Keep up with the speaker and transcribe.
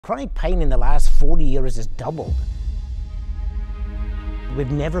Chronic pain in the last 40 years has doubled.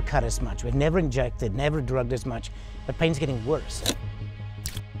 We've never cut as much, we've never injected, never drugged as much, but pain's getting worse.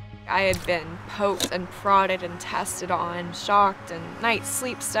 I had been poked and prodded and tested on, shocked, and night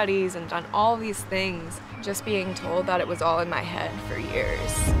sleep studies, and done all these things, just being told that it was all in my head for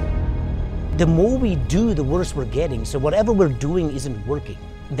years. The more we do, the worse we're getting, so whatever we're doing isn't working.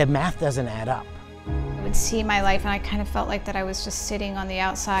 The math doesn't add up. I would see my life and I kind of felt like that I was just sitting on the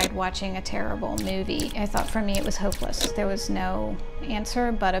outside watching a terrible movie. I thought for me it was hopeless. There was no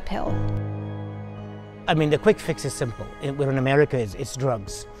answer but a pill. I mean, the quick fix is simple. We're in America, it's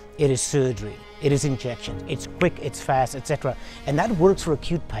drugs, it is surgery, it is injections, it's quick, it's fast, etc. And that works for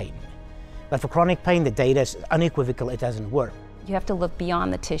acute pain. But for chronic pain, the data is unequivocal, it doesn't work. You have to look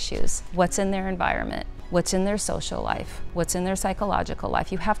beyond the tissues. What's in their environment? What's in their social life? What's in their psychological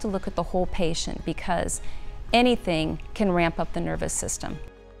life? You have to look at the whole patient because anything can ramp up the nervous system.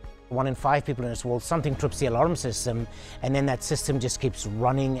 1 in 5 people in this world, something trips the alarm system, and then that system just keeps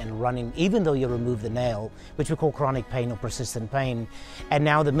running and running, even though you remove the nail, which we call chronic pain or persistent pain. And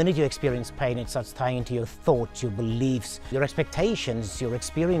now the minute you experience pain, it starts tying into your thoughts, your beliefs, your expectations, your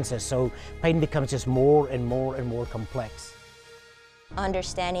experiences, so pain becomes just more and more and more complex.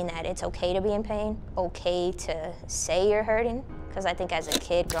 Understanding that it's okay to be in pain, okay to say you're hurting, because I think as a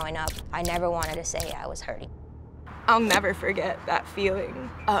kid growing up, I never wanted to say I was hurting. I'll never forget that feeling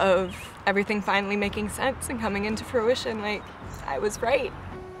of everything finally making sense and coming into fruition, like I was right.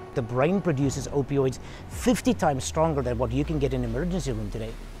 The brain produces opioids 50 times stronger than what you can get in an emergency room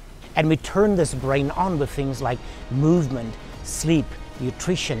today. And we turn this brain on with things like movement, sleep,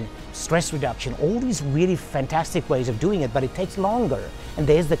 nutrition, stress reduction, all these really fantastic ways of doing it, but it takes longer, and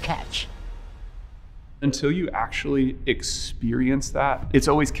there's the catch. Until you actually experience that, it's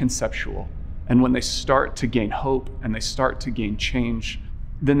always conceptual. And when they start to gain hope and they start to gain change,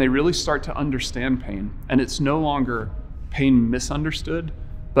 then they really start to understand pain. And it's no longer pain misunderstood,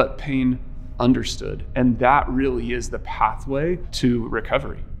 but pain understood. And that really is the pathway to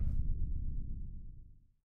recovery.